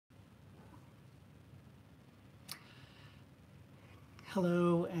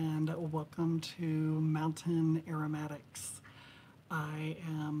Hello and welcome to Mountain Aromatics. I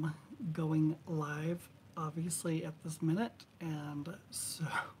am going live obviously at this minute, and so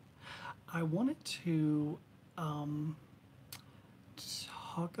I wanted to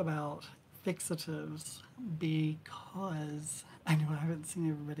talk about fixatives because I know I haven't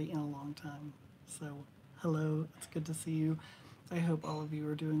seen everybody in a long time. So, hello, it's good to see you. I hope all of you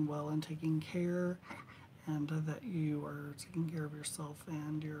are doing well and taking care, and that you are taking care of yourself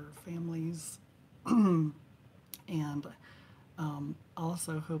and your families. And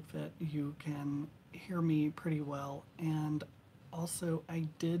also hope that you can hear me pretty well. And also, I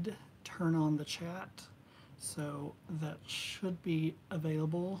did turn on the chat, so that should be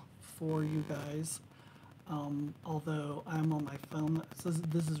available for you guys. Although I'm on my phone,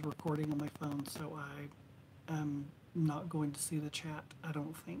 this is recording on my phone, so I am not going to see the chat. I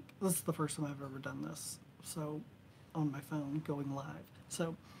don't think this is the first time I've ever done this. So, on my phone, going live.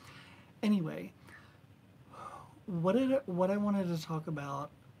 So, anyway, what I wanted to talk about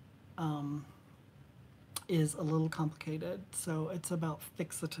is a little complicated. So it's about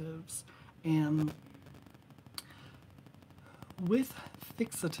fixatives, and with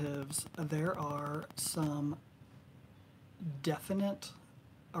fixatives, there are some definite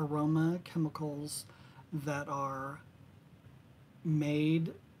aroma chemicals that are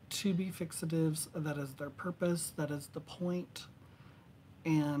made to be fixatives. That is their purpose, that is the point.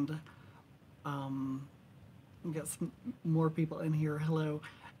 And get some more people in here. Hello.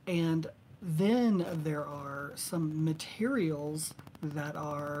 And then there are some materials that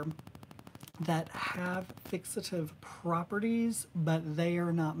have fixative properties, but they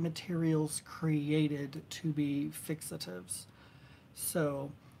are not materials created to be fixatives.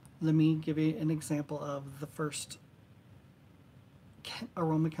 So let me give you an example of the first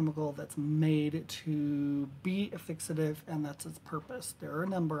aroma chemical that's made to be a fixative, and that's its purpose. There are a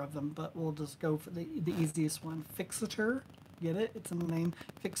number of them, but we'll just go for the easiest one. Fixator, get it? It's in the name.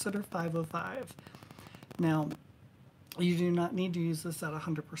 Fixator 505. Now, you do not need to use this at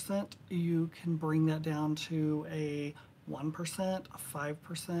 100%. You can bring that down to a 1%, a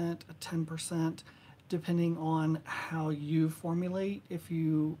 5%, a 10%, depending on how you formulate. If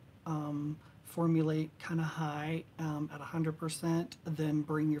you formulate kind of high at 100%, then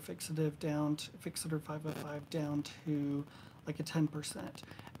bring your fixative down to Fixator 505 down to like a 10%.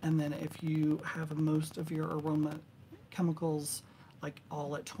 And then if you have most of your aroma chemicals like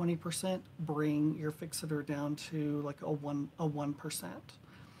all at 20%, bring your fixator down to like a 1%.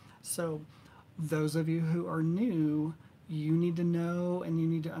 So those of you who are new, you need to know and you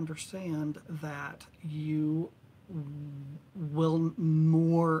need to understand that you will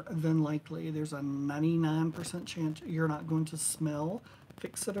more than likely, there's a 99% chance you're not going to smell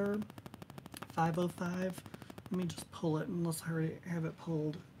Fixator 505. Let me just pull it unless I already have it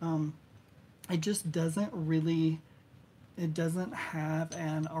pulled. It just doesn't really, it doesn't have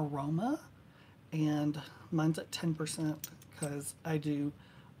an aroma, and mine's at 10% because I do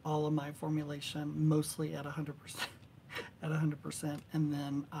all of my formulation mostly at 100%, at 100%, and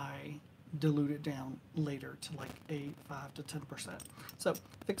then I dilute it down later to like a 5 to 10%. So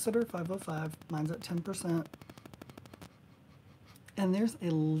Fixator 505, mine's at 10%, and there's a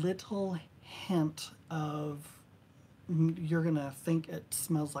little hint of, you're gonna think it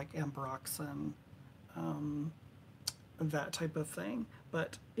smells like ambroxan, that type of thing,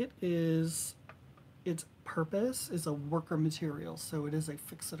 but it is, its purpose is a worker material, so it is a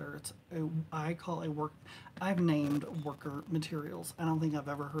fixator. It's a, I call a work, I've named worker materials. I don't think I've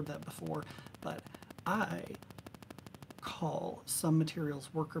ever heard that before, but I call some materials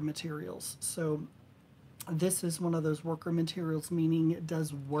worker materials. So this is one of those worker materials, meaning it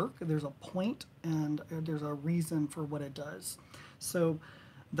does work. There's a point and there's a reason for what it does. So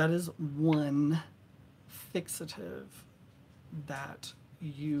that is one fixative that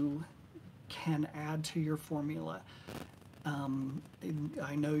you can add to your formula.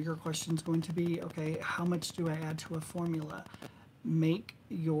 I know your question is going to be, okay, how much do I add to a formula? Make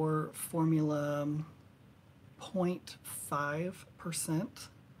your formula 0.5%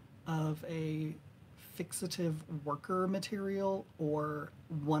 of a fixative worker material or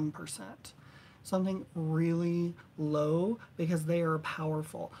 1%. Something really low, because they are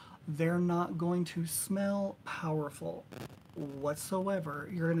powerful. They're not going to smell powerful whatsoever.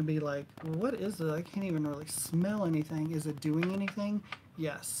 You're going to be like, what is it? I can't even really smell anything. Is it doing anything?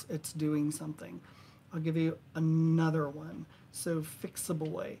 Yes, it's doing something. I'll give you another one. So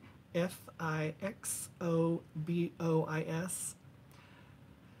Fixaboy, Fixobois.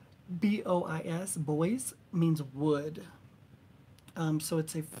 BOIS, boys, means wood. So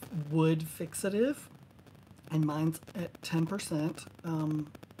it's a wood fixative. and mine's at 10%.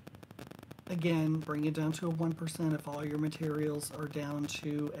 Again, bring it down to a 1% if all your materials are down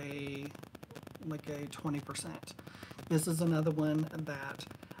to like a 20%. This is another one that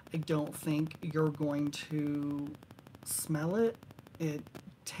I don't think you're going to smell it. It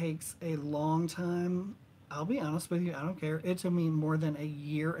takes a long time. I'll be honest with you, I don't care. It took me more than a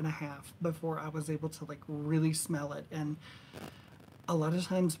year and a half before I was able to like really smell it. And a lot of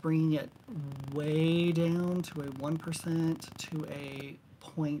times bringing it way down to a 1% to a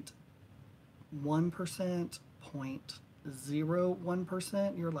 0.1%,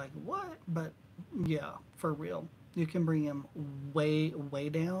 0.01%, you're like, what? But yeah, for real. You can bring them way, way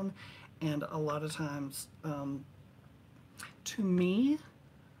down. And a lot of times, to me,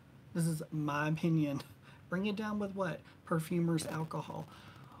 this is my opinion, bring it down with what? Perfumer's alcohol.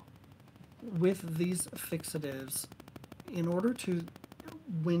 With these fixatives, in order to,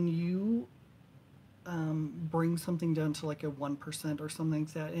 when you bring something down to like a 1% or something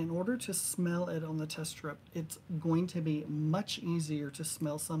like that, in order to smell it on the test strip, it's going to be much easier to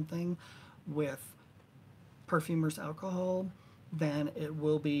smell something with perfumer's alcohol than it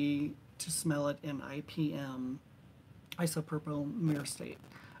will be to smell it in IPM, isopropyl myrcete.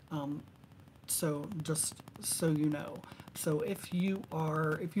 So just so you know. So if you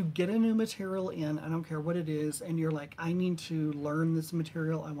get a new material in, I don't care what it is, and you're like, I need to learn this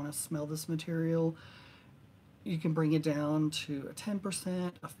material, I want to smell this material, you can bring it down to a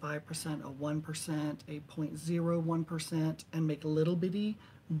 10%, a 5%, a 1%, a 0.01%, and make little bitty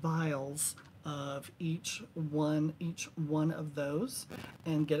vials of each one of those,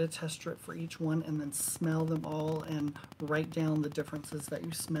 and get a test strip for each one, and then smell them all and write down the differences that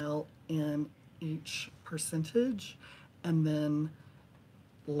you smell in each percentage, and then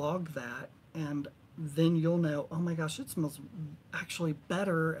log that, and then you'll know, oh my gosh, it smells actually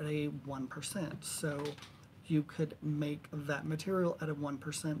better at a 1%. So you could make that material at a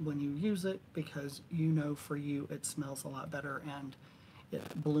 1% when you use it, because you know for you it smells a lot better and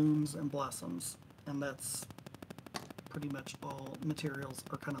it blooms and blossoms. And that's pretty much all materials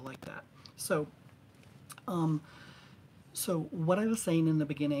are kind of like that. So so what I was saying in the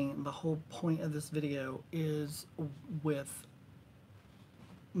beginning, the whole point of this video is with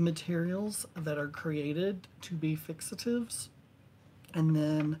materials that are created to be fixatives, and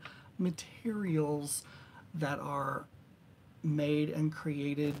then materials that are made and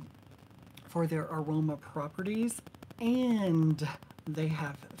created for their aroma properties, and they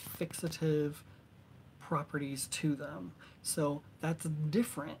have fixative properties to them. So that's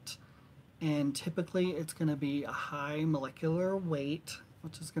different. And typically it's going to be a high molecular weight,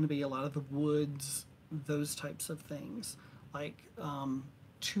 which is going to be a lot of the woods, those types of things, like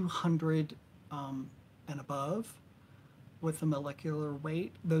 200 and above with a molecular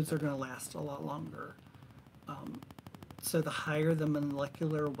weight. Those are going to last a lot longer. So the higher the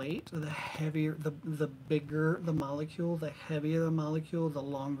molecular weight, the heavier, the bigger the molecule, the heavier the molecule, the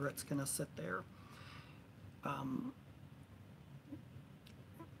longer it's going to sit there.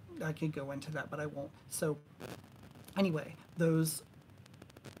 I could go into that, but I won't. So anyway, those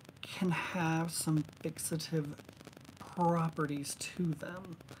can have some fixative properties to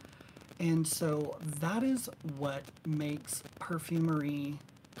them. And so that is what makes perfumery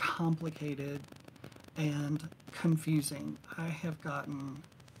complicated and confusing. I have gotten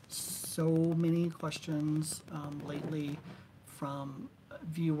so many questions lately from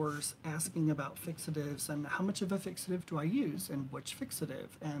viewers asking about fixatives and how much of a fixative do I use and which fixative.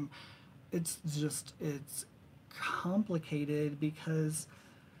 And it's complicated because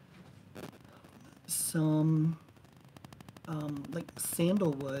some like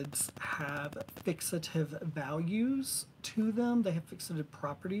sandalwoods have fixative values to them. They have fixative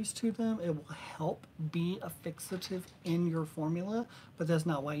properties to them. It will help be a fixative in your formula, but that's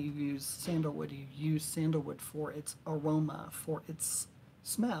not why you use sandalwood. You use sandalwood for its aroma, for its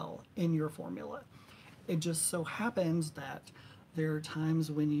smell in your formula. It just so happens that there are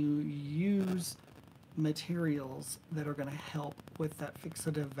times when you use materials that are going to help with that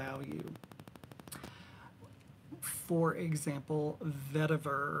fixative value. For example,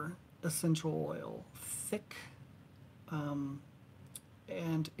 vetiver essential oil, thick,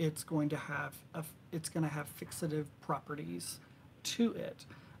 and it's going to have fixative properties to it.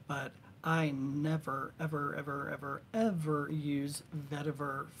 But I never, ever, ever, ever, ever use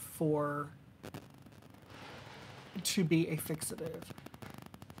vetiver to be a fixative,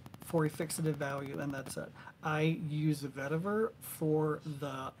 for a fixative value, and that's it. I use vetiver for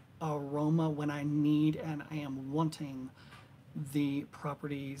the aroma when I need and I am wanting the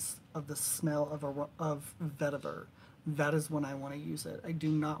properties of the smell of vetiver. that is when I want to use it. I do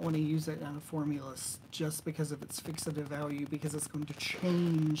not want to use it in a formula just because of its fixative value, because it's going to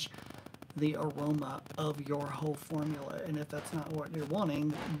change the aroma of your whole formula. And if that's not what you're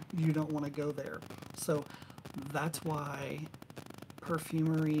wanting, you don't want to go there. So that's why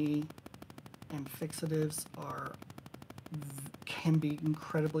perfumery and fixatives can be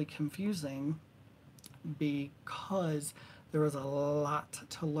incredibly confusing, because there is a lot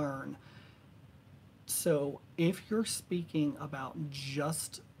to learn. So if you're speaking about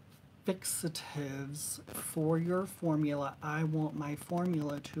just fixatives for your formula, I want my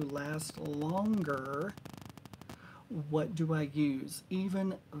formula to last longer, what do I use?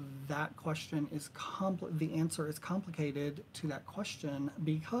 Even that question is the answer is complicated to that question,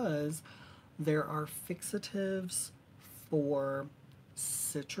 because there are fixatives for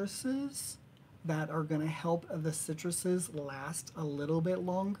citruses that are going to help the citruses last a little bit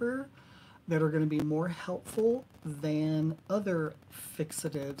longer, that are going to be more helpful than other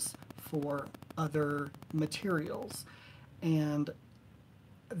fixatives for other materials. And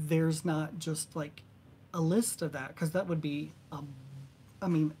there's not just like a list of that, because that would be it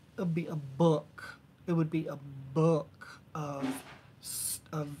would be a book. It would be a book of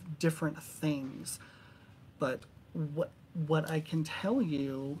different things. But what I can tell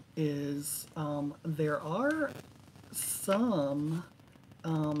you is there are some.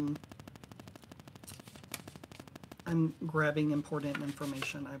 I'm grabbing important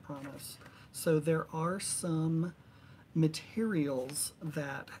information, I promise. So there are some materials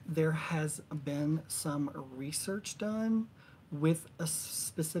that there has been some research done with a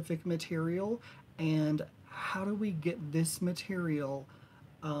specific material, and how do we get this material?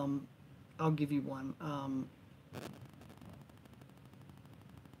 I'll give you one.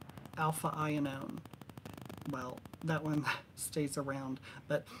 Alpha ionone. Well, that one stays around,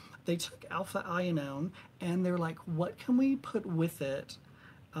 but they took alpha ionone and they're like, what can we put with it?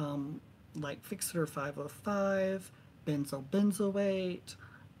 Like Fixator 505, benzyl benzoate,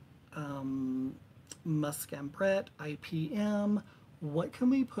 muscambret, IPM. What can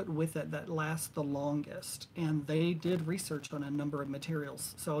we put with it that lasts the longest? And they did research on a number of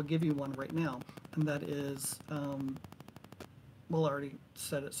materials. So I'll give you one right now, and that is, well, I already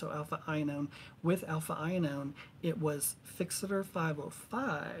said it, so alpha ionone. With alpha ionone, it was Fixator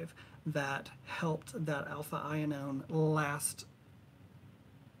 505 that helped that alpha ionone last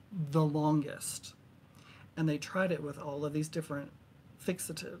the longest. And they tried it with all of these different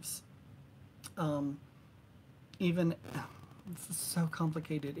fixatives. Even, this is so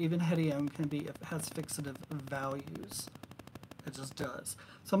complicated, even hedione has fixative values. It just does.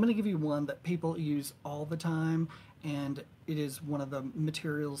 So I'm going to give you one that people use all the time, and it is one of the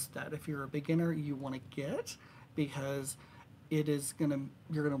materials that if you're a beginner you want to get, because it is you're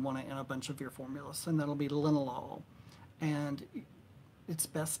gonna want it in a bunch of your formulas, and that'll be linalool. And it's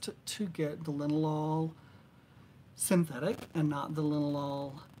best to get the linalool synthetic and not the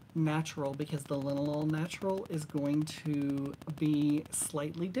linalool natural, because the linalool natural is going to be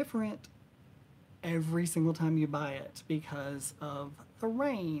slightly different every single time you buy it, because of the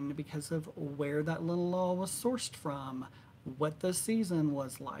rain, because of where that linalool was sourced from, what the season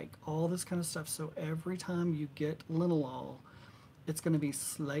was like, all this kind of stuff. So every time you get linalool, it's going to be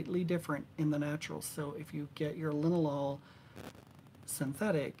slightly different in the natural. So if you get your linalool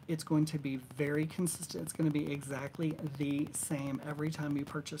synthetic, it's going to be very consistent. It's going to be exactly the same every time you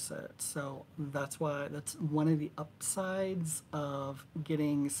purchase it. So that's one of the upsides of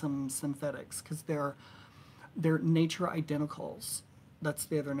getting some synthetics, because they're nature identicals. That's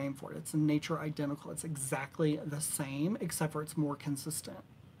the other name for it. It's a nature identical. It's exactly the same, except for it's more consistent,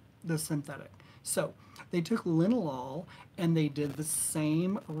 the synthetic. So they took linalool and they did the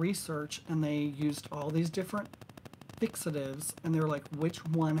same research, and they used all these different fixatives, and they're like, which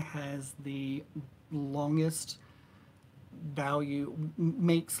one has the longest value,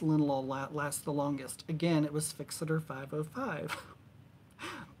 makes linalool last the longest? Again, it was Fixator 505.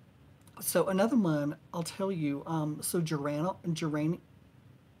 So another one, I'll tell you, so geranol,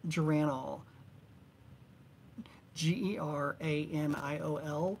 Geranol,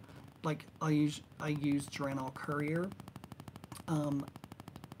 like I use Geranol Courier.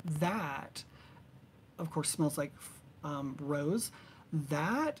 That, of course, smells like rose.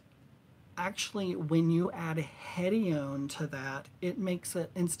 That actually, when you add hedione to that, it makes it,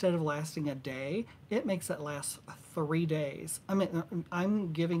 instead of lasting a day, it makes it last 3 days. I mean,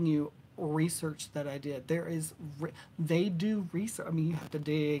 I'm giving you research that I did. They do research. I mean, you have to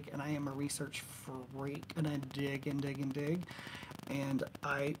dig, and I am a research freak, and I dig and dig and dig. And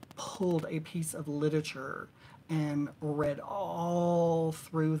I pulled a piece of literature, and read all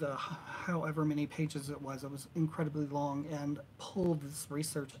through the however many pages it was. It was incredibly long, and pulled this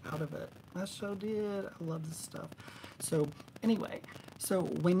research out of it. I sure did. I love this stuff. So anyway, so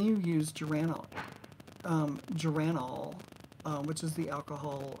when you use geranol, which is the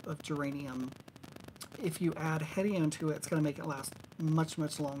alcohol of geranium, if you add hedione to it, it's going to make it last much,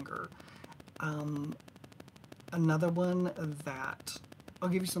 much longer. Another one that, I'll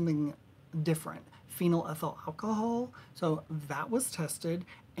give you something different. Phenyl ethyl alcohol. So that was tested,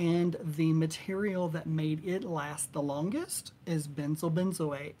 and the material that made it last the longest is benzyl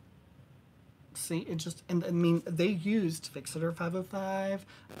benzoate. See, it just, and I mean, they used Fixator 505,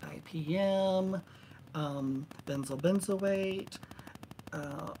 IPM, benzyl benzoate,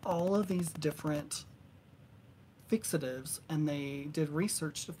 all of these different fixatives, and they did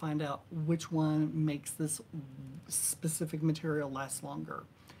research to find out which one makes this specific material last longer.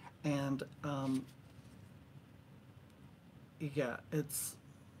 And yeah, it's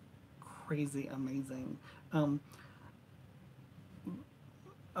crazy amazing. I'll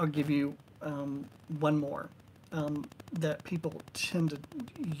give you one more that people tend to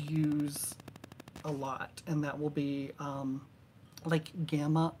use a lot, and that will be like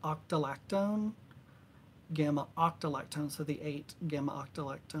gamma octolactone. Gamma octolactone, so the 8 gamma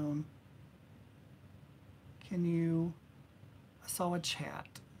octolactone. Can you, I saw a chat,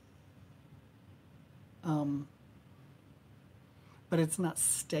 but it's not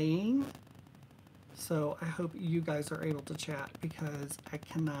staying, so I hope you guys are able to chat, because I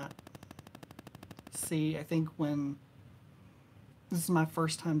cannot see. I think when, this is my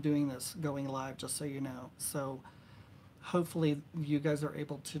first time doing this, going live, just so you know, so hopefully you guys are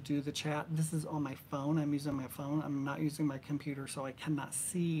able to do the chat. This is on my phone. I'm using my phone. I'm not using my computer, so I cannot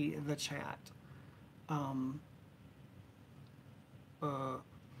see the chat.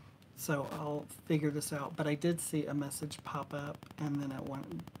 So I'll figure this out. But I did see a message pop up, and then it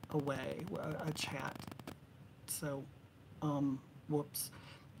went away, a chat. So, whoops.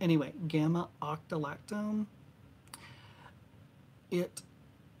 Anyway, gamma octolactone.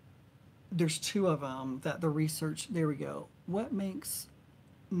 There's 2 of them that the research, there we go. What makes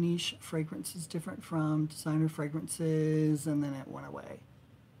niche fragrances different from designer fragrances? And then it went away.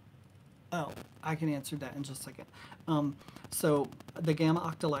 Oh, I can answer that in just a second. So the gamma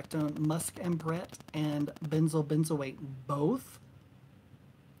octolactone, musk ambrette, and benzyl benzoate, both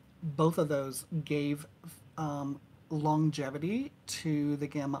of those gave longevity to the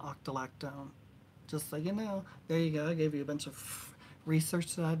gamma octolactone. Just so you know, there you go. I gave you a bunch of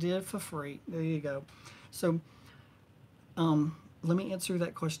research that I did for free. There you go. So let me answer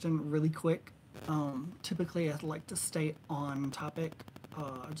that question really quick. Typically I'd like to stay on topic.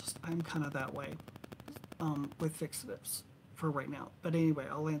 I'm kind of that way with fixatives for right now. But anyway,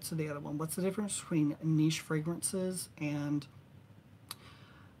 I'll answer the other one. What's the difference between niche fragrances and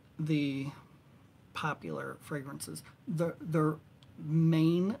the popular fragrances? The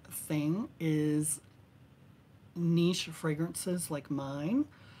main thing is niche fragrances like mine,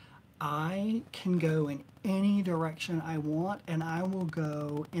 I can go in any direction I want, and I will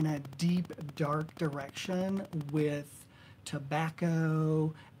go in a deep, dark direction with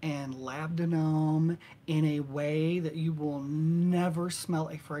tobacco and labdanum in a way that you will never smell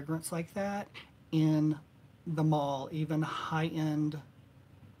a fragrance like that in the mall, even high-end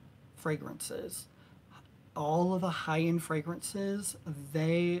fragrances. All of the high-end fragrances,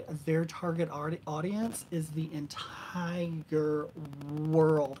 their target audience is the entire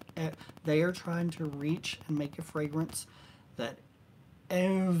world. They are trying to reach and make a fragrance that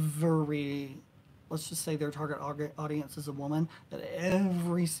let's just say their target audience is a woman, that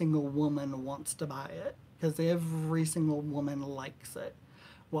every single woman wants to buy it because every single woman likes it.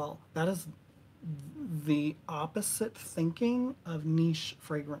 Well, that is the opposite thinking of niche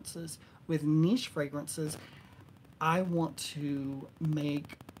fragrances. With niche fragrances, I want to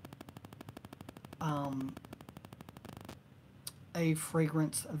make a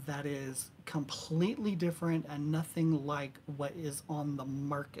fragrance that is completely different and nothing like what is on the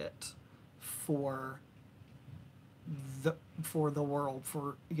market for the world,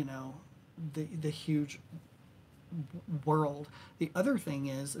 for the huge world. The other thing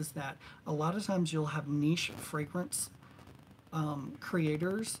is that a lot of times you'll have niche fragrance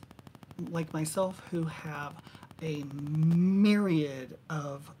creators like myself who have a myriad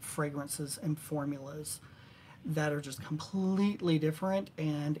of fragrances and formulas that are just completely different.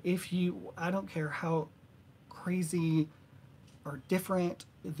 And I don't care how crazy or different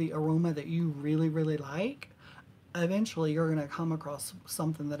the aroma that you really, really like, eventually you're going to come across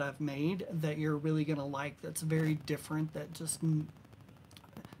something that I've made that you're really going to like, that's very different, that just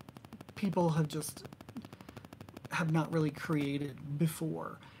people have just have not really created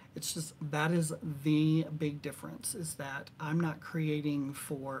before. It's just that is the big difference, is that I'm not creating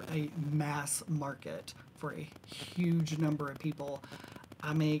for a mass market, for a huge number of people.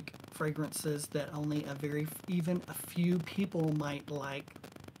 I make fragrances that only even a few people might like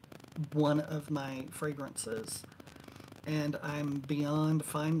one of my fragrances. And I'm beyond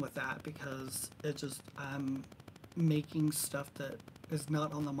fine with that, because I'm making stuff that is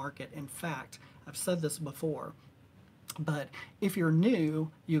not on the market. In fact, I've said this before, but if you're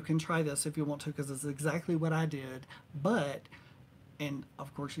new, you can try this if you want to, because it's exactly what I did. But, and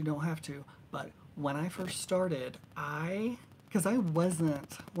of course you don't have to, but when I first started, because I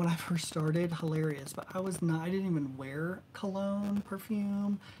wasn't, when I first started, hilarious, but I didn't even wear cologne,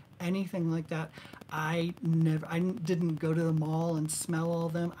 perfume, anything like that. I didn't go to the mall and smell all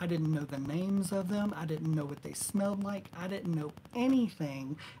of them. I didn't know the names of them. I didn't know what they smelled like. I didn't know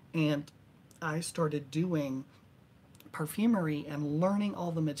anything. And I started doing perfumery and learning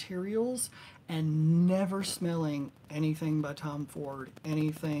all the materials and never smelling anything by Tom Ford,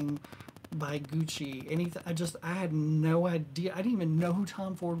 anything by Gucci, anything. I had no idea. I didn't even know who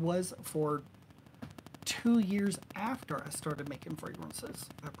Tom Ford was for 2 years after I started making fragrances.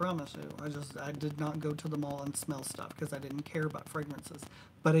 I promise you. I did not go to the mall and smell stuff because I didn't care about fragrances.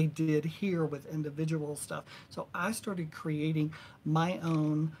 But I did here with individual stuff. So I started creating my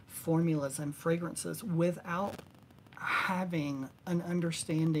own formulas and fragrances without having an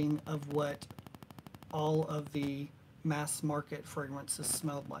understanding of what all of the mass market fragrances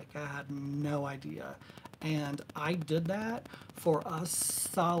smelled like. I had no idea. And I did that for a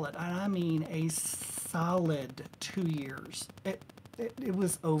solid, and I mean a solid 2 years. It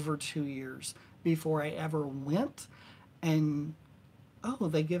was over 2 years before I ever went and, oh,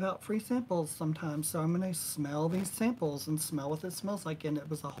 they give out free samples sometimes, so I'm going to smell these samples and smell what it smells like. And it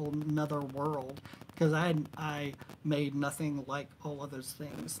was a whole nother world, because I made nothing like all of those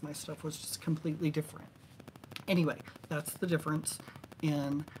things. My stuff was just completely different. Anyway, that's the difference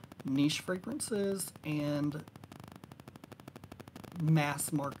in niche fragrances and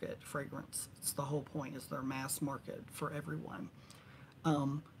mass market fragrance. It's the whole point, is they're mass market for everyone.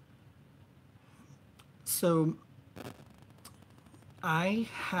 So I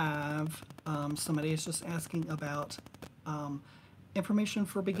have somebody is just asking about information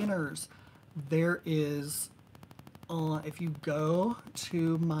for beginners. There is, if you go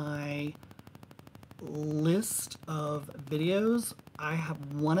to my list of videos, I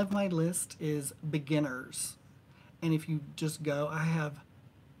have one of my list is beginners, and if you just go, I have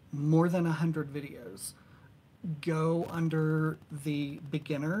more than 100 videos. Go under the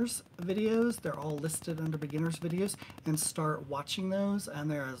beginners videos, they're all listed under beginners videos, and start watching those, and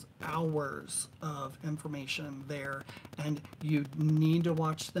there's hours of information there, and you need to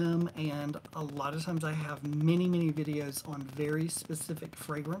watch them. And a lot of times I have many videos on very specific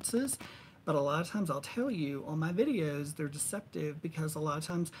fragrances. But a lot of times I'll tell you on my videos, they're deceptive, because a lot of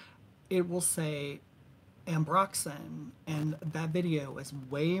times it will say ambroxan, and that video is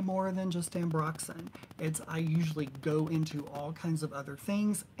way more than just ambroxan. I usually go into all kinds of other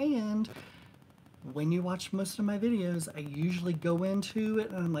things, and when you watch most of my videos, I usually go into it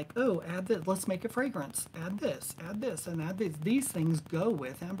and I'm like, oh, add this, let's make a fragrance, add this, and add this. These things go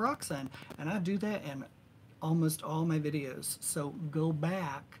with ambroxan, and I do that in almost all my videos. So go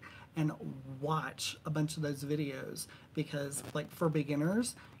back and watch a bunch of those videos, because like for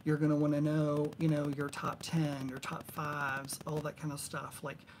beginners, you're going to want to know, your top 10, your top 5s, all that kind of stuff.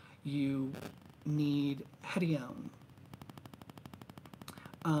 Like you need Hedione.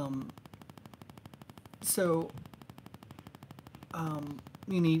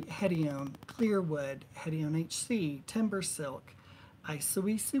 You need Hedione Clearwood, Hedione HC, Timber Silk,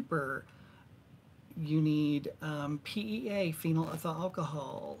 Isoe Super. You need PEA, phenyl ethyl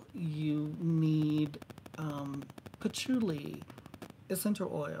alcohol. You need patchouli, essential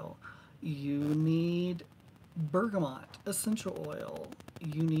oil. You need bergamot, essential oil.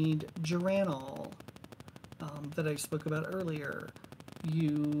 You need geranol, that I spoke about earlier.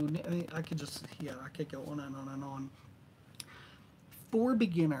 I could go on and on and on. For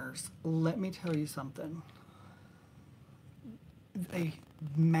beginners, let me tell you something. A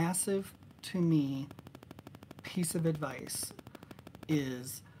massive, to me, piece of advice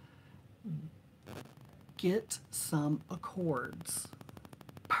is get some accords.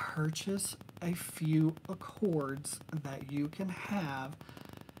 Purchase a few accords that you can have,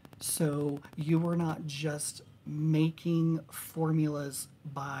 so you are not just making formulas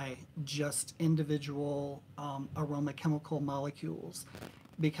by just individual aroma chemical molecules,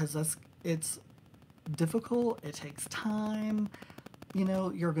 because it's difficult, it takes time, you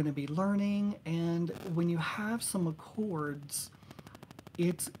know, you're going to be learning, and when you have some accords,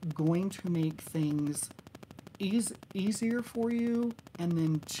 it's going to make things easier for you, and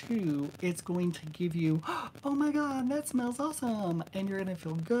then two, it's going to give you, oh my god, that smells awesome, and you're going to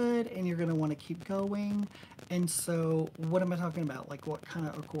feel good, and you're going to want to keep going. And so what am I talking about? Like, what kind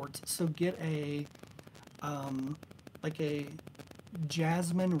of accords? So get a like a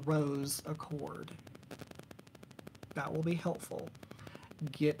jasmine rose accord. That will be helpful.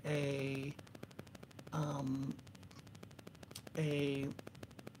 Get a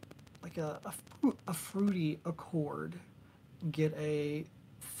like a fruity accord. Get a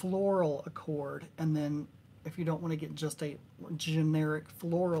floral accord, and then if you don't want to get just a generic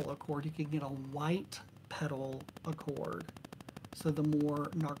floral accord, you can get a white petal accord. So the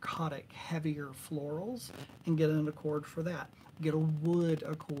more narcotic, heavier florals, and get an accord for that. Get a wood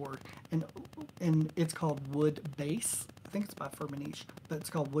accord, and it's called wood base. I think it's by Firmenich, but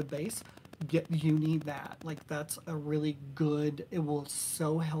it's called wood base. You need that. Like, that's a really good, it will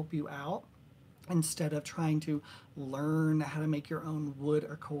so help you out instead of trying to learn how to make your own wood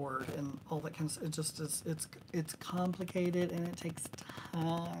accord and all that kind of stuff. It just is, it's complicated, and it takes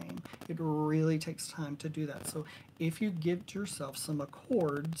time. It really takes time to do that. So if you give yourself some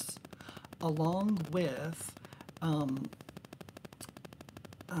accords along with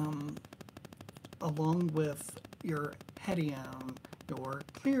your hedione, your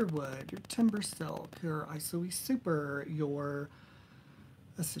clearwood, your timber silk, your isoi super, your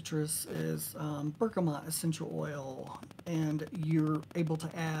citrus is bergamot essential oil, and you're able to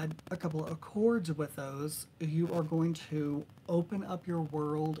add a couple of accords with those, you are going to open up your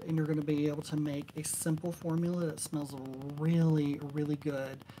world, and you're going to be able to make a simple formula that smells really, really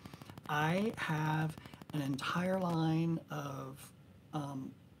good. I have an entire line of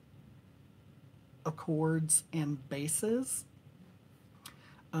accords and bases.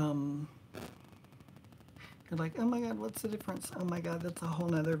 You're like, oh my god, what's the difference? Oh my god, that's a whole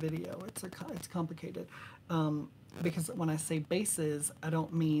nother video. It's complicated. Because when I say bases, I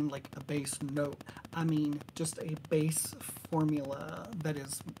don't mean like a base note. I mean just a base formula that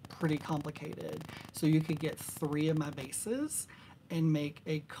is pretty complicated. So you could get 3 of my bases and make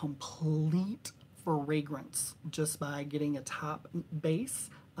a complete fragrance just by getting a top base,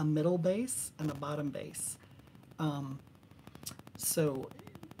 a middle base, and a bottom base. So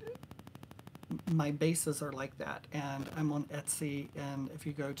my bases are like that, and I'm on Etsy, and if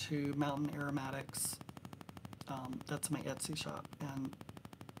you go to Mountain Aromatics, that's my Etsy shop, and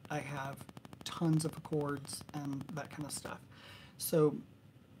I have tons of accords and that kind of stuff. So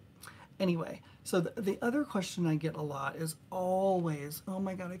anyway, so the other question I get a lot is always, oh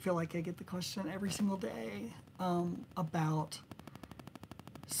my god, I feel like I get the question every single day, about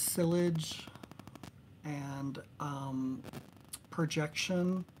sillage and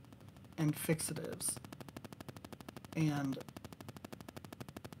projection and fixatives. And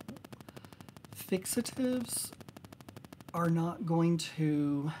fixatives are not going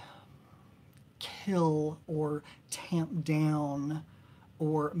to kill or tamp down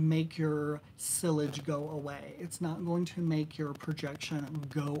or make your sillage go away. It's not going to make your projection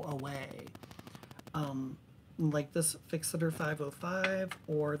go away. Like this Fixator 505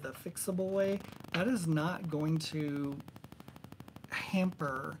 or the Fixaboy, that is not going to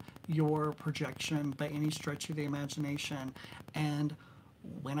hamper your projection by any stretch of the imagination. And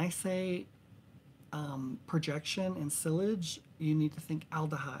when I say projection and sillage, you need to think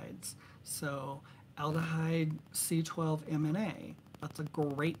aldehydes. So aldehyde C12MNA, that's a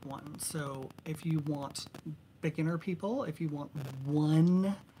great one. So if you want beginner people, if you want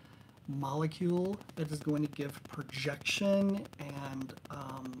one molecule that is going to give projection and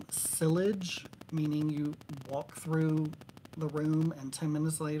sillage, meaning you walk through the room and 10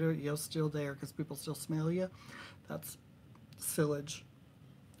 minutes later you're still there because people still smell you, that's sillage.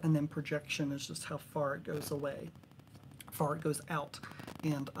 And then projection is just how far it goes away, far it goes out.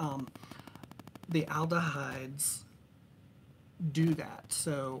 And the aldehydes do that.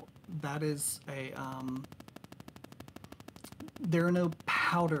 So that is a there are no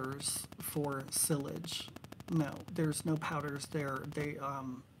powders for sillage. No, there's no powders there. They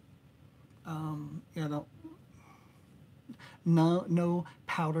you know, no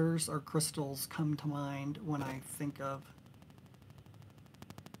powders or crystals come to mind when I think of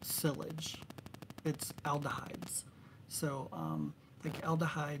sillage. It's aldehydes. So like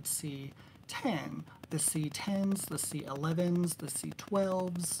aldehyde C10, the C10s, the C11s, the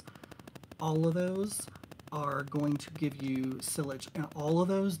C12s, all of those are going to give you sillage, and all of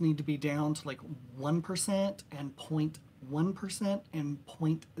those need to be down to like 1% and 0.1% and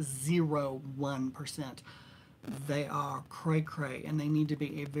 0.01%. they are cray cray, and they need to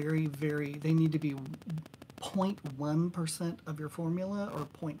be they need to be 0.1% of your formula or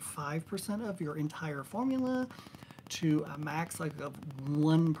 0.5% of your entire formula to a max like of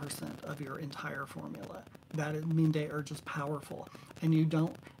 1% of your entire formula. That I mean, they are just powerful, and you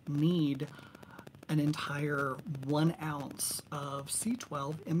don't need an entire 1 ounce of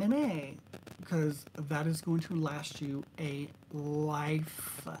C12 MNA because that is going to last you a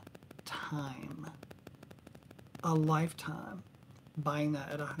lifetime. A lifetime buying that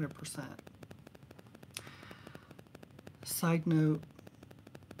at 100%. Side note,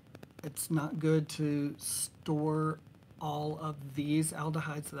 it's not good to store all of these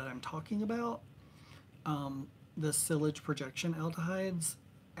aldehydes that I'm talking about, the sillage projection aldehydes,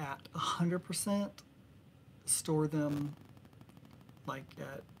 at 100%. Store them like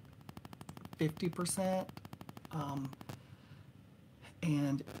at 50%,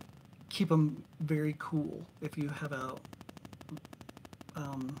 and keep them very cool. If you have a,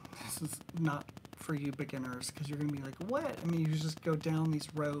 this is not for you beginners because you're going to be like, what? I mean, you just go down these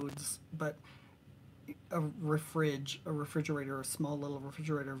roads, but a refrigerator, a small little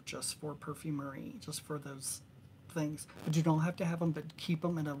refrigerator just for perfumery, just for those things. But you don't have to have them, but keep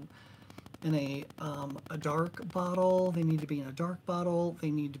them in a dark bottle. They need to be in a dark bottle.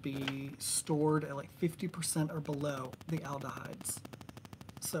 They need to be stored at like 50% or below the aldehydes.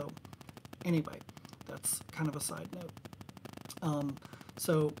 So anyway, that's kind of a side note.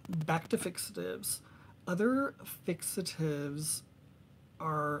 So back to fixatives. Other fixatives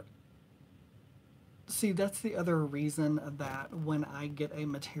are, see, that's the other reason that when I get a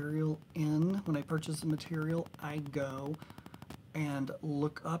material in, when I purchase a material, I go and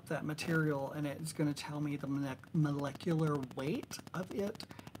look up that material, and it's going to tell me the molecular weight of it.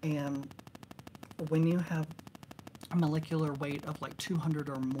 And when you have a molecular weight of like 200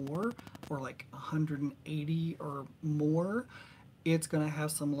 or more, or like 180 or more, it's going to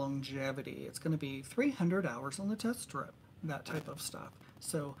have some longevity. It's going to be 300 hours on the test strip, that type of stuff.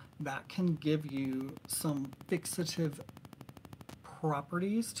 So that can give you some fixative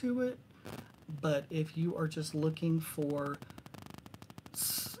properties to it. But if you are just looking for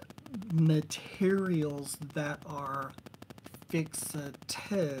materials that are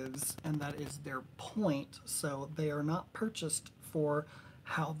fixatives, and that is their point, so they are not purchased for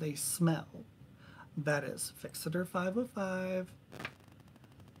how they smell, that is Fixator 505,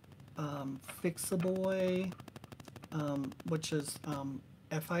 Fixaboy, which is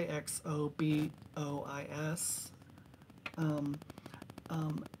Fixobois,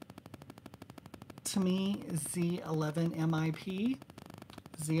 to me, Z11MIP,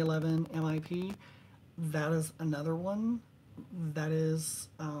 that is another one that is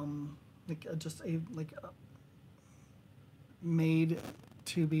just made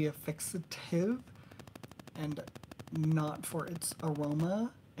to be a fixative and not for its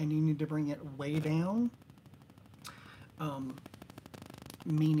aroma, and you need to bring it way down,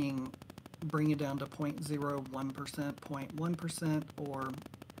 meaning bring it down to 0.01%, 0.1%, or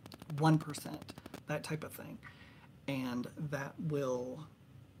 1%, that type of thing. And that will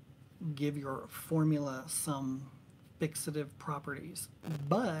give your formula some fixative properties.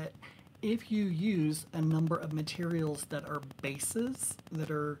 But if you use a number of materials that are bases,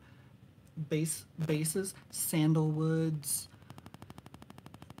 bases, sandalwoods,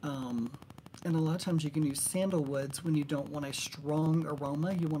 and a lot of times you can use sandalwoods when you don't want a strong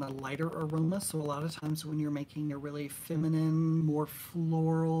aroma, you want a lighter aroma. So a lot of times when you're making a really feminine, more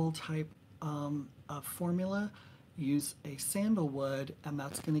floral type of formula, use a sandalwood, and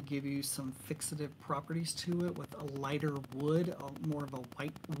that's going to give you some fixative properties to it with a lighter wood, more of a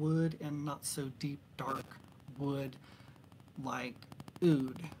white wood, and not so deep dark wood like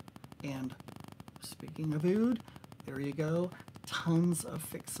oud. And speaking of oud, there you go, tons of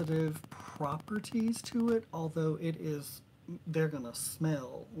fixative properties to it, although they're going to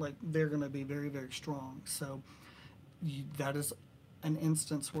smell like they're going to be very, very strong. So that is an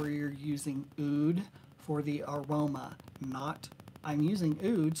instance where you're using oud for the aroma, not I'm using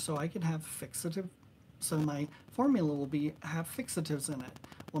oud so I can have fixative, so my formula will have fixatives in it.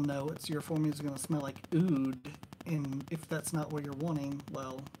 Well, no, your formula is going to smell like oud, and if that's not what you're wanting,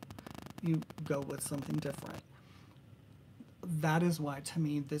 well, you go with something different. That is why, to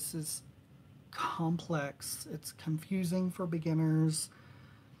me, this is complex. It's confusing for beginners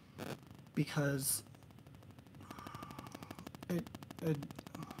because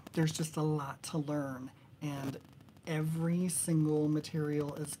there's just a lot to learn, and every single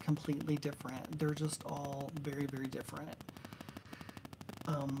material is completely different. They're just all very, very different.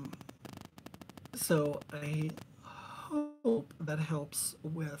 So I hope that helps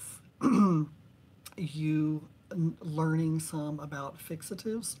with you learning some about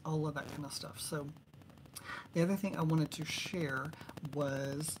fixatives, all of that kind of stuff. So the other thing I wanted to share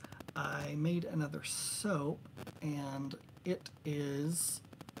was I made another soap, and it is,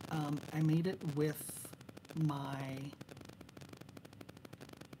 I made it with my,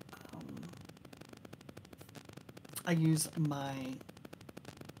 I use my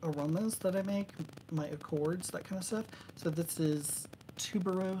aromas that I make, my accords, that kind of stuff. So this is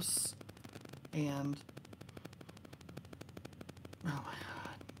tuberose and, oh my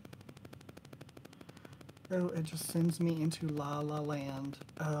God. Oh, it just sends me into La La Land.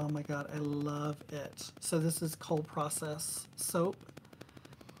 Oh my God, I love it. So this is cold process soap.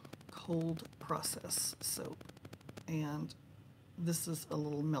 Cold process soap. And this is a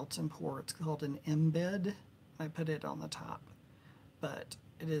little melt and pour. It's called an embed. I put it on the top. But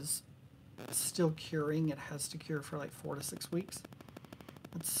it is still curing. It has to cure for like 4 to 6 weeks.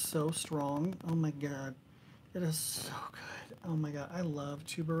 It's so strong. Oh my God. It is so good. Oh my God. I love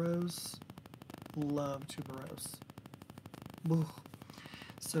tuberose. Love tuberose. Ugh.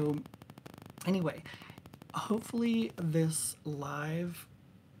 So anyway, hopefully this live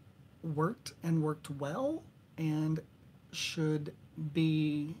worked and worked well, and should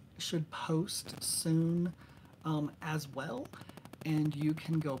post soon as well. And you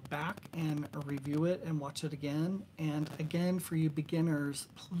can go back and review it and watch it again. And again, for you beginners,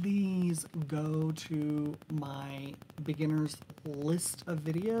 please go to my beginners list of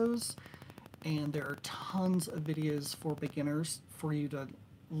videos, and there are tons of videos for beginners for you to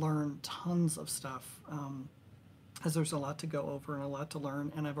learn tons of stuff, as there's a lot to go over and a lot to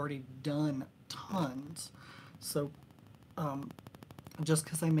learn, and I've already done tons. So just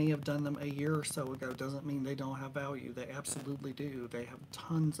because I may have done them a year or so ago doesn't mean they don't have value. They absolutely do. They have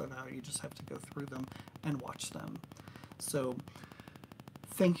tons of value. You just have to go through them and watch them. So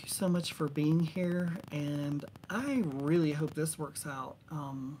thank you so much for being here, and I really hope this works out,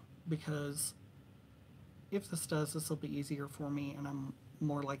 because if this does, this will be easier for me, and I'm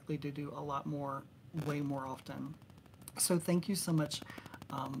more likely to do a lot more, way more often. So thank you so much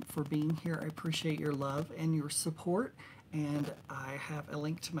for being here. I appreciate your love and your support, and I have a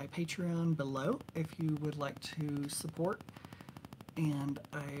link to my Patreon below if you would like to support, and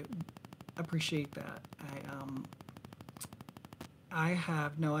I appreciate that. I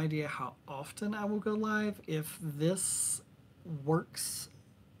have no idea how often I will go live. If this works,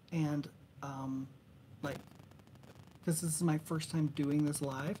 and like, because this is my first time doing this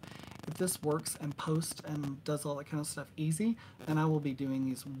live, if this works and posts and does all that kind of stuff easy, then I will be doing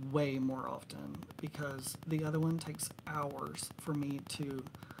these way more often, because the other one takes hours for me to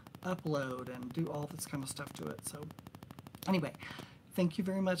upload and do all this kind of stuff to it. So anyway, thank you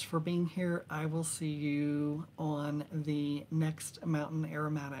very much for being here. I will see you on the next Mountain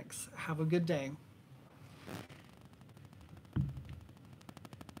Aromatics. Have a good day.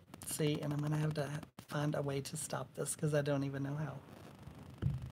 See, and I'm going to have to find a way to stop this because I don't even know how.